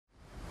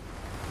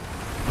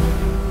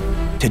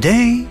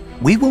Today,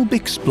 we will be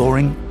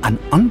exploring an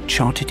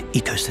uncharted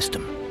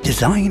ecosystem,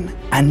 design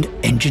and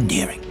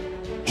engineering.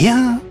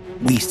 Here,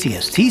 we see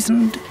a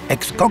seasoned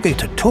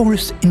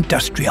Excogitatoris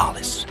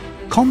industrialis,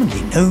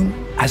 commonly known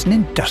as an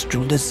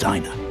industrial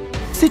designer,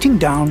 sitting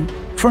down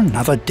for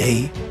another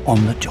day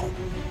on the job.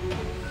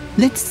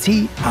 Let's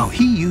see how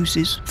he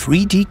uses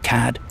 3D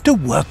CAD to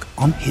work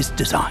on his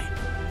design.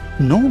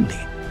 Normally,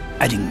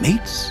 adding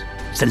mates,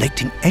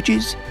 selecting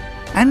edges,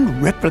 and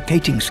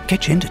replicating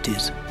sketch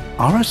entities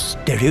are a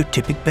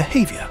stereotypic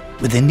behavior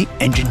within the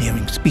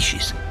engineering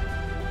species.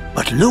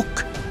 But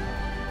look,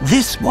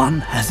 this one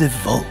has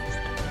evolved.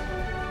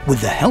 With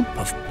the help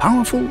of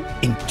powerful,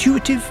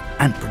 intuitive,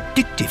 and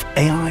predictive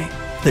AI,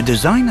 the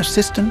design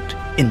assistant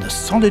in the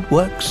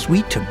SOLIDWORKS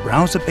suite of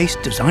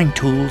browser-based design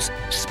tools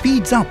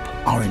speeds up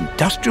our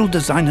industrial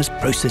designers'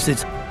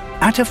 processes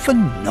at a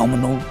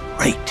phenomenal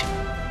rate.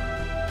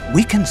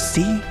 We can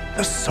see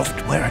the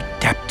software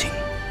adapting,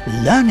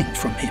 learning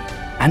from him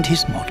and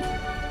his model.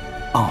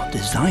 Our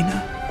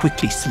designer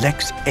quickly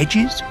selects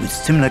edges with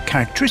similar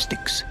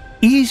characteristics,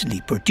 easily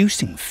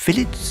producing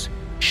fillets,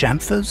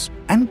 chamfers,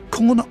 and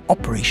corner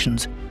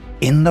operations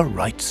in the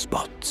right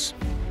spots.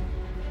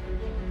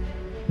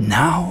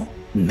 Now,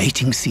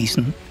 mating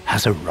season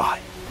has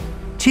arrived.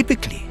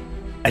 Typically,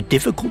 a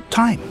difficult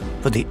time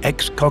for the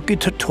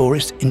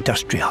Excogitatoris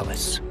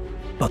industrialis.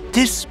 But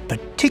this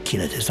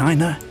particular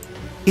designer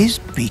is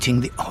beating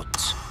the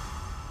odds.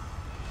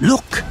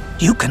 Look,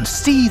 you can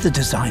see the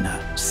designer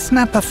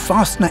snap a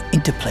fastener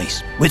into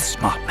place with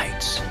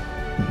SmartMates.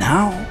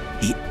 Now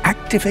he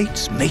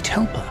activates Mate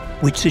Helper,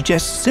 which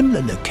suggests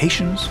similar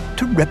locations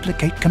to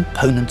replicate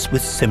components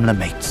with similar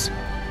mates.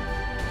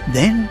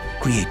 Then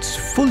creates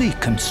fully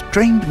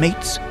constrained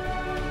mates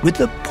with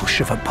the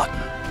push of a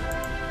button.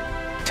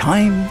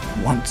 Time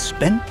once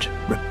spent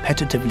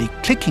repetitively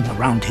clicking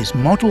around his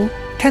model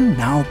can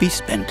now be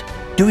spent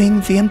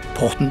doing the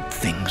important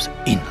things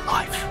in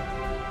life.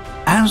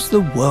 As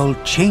the world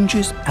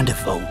changes and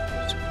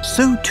evolves,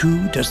 so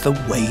too does the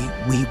way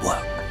we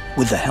work.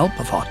 With the help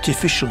of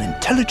artificial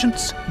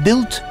intelligence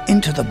built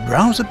into the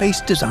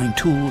browser-based design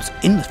tools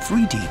in the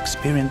 3D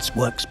Experience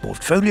Works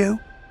portfolio,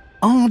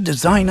 our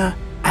designer,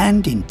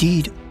 and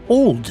indeed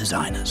all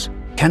designers,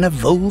 can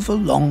evolve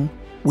along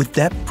with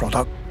their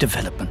product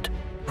development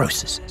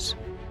processes.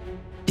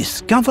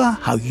 Discover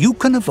how you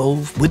can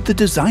evolve with the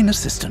Design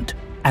Assistant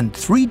and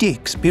 3D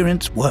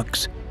Experience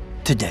Works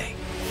today.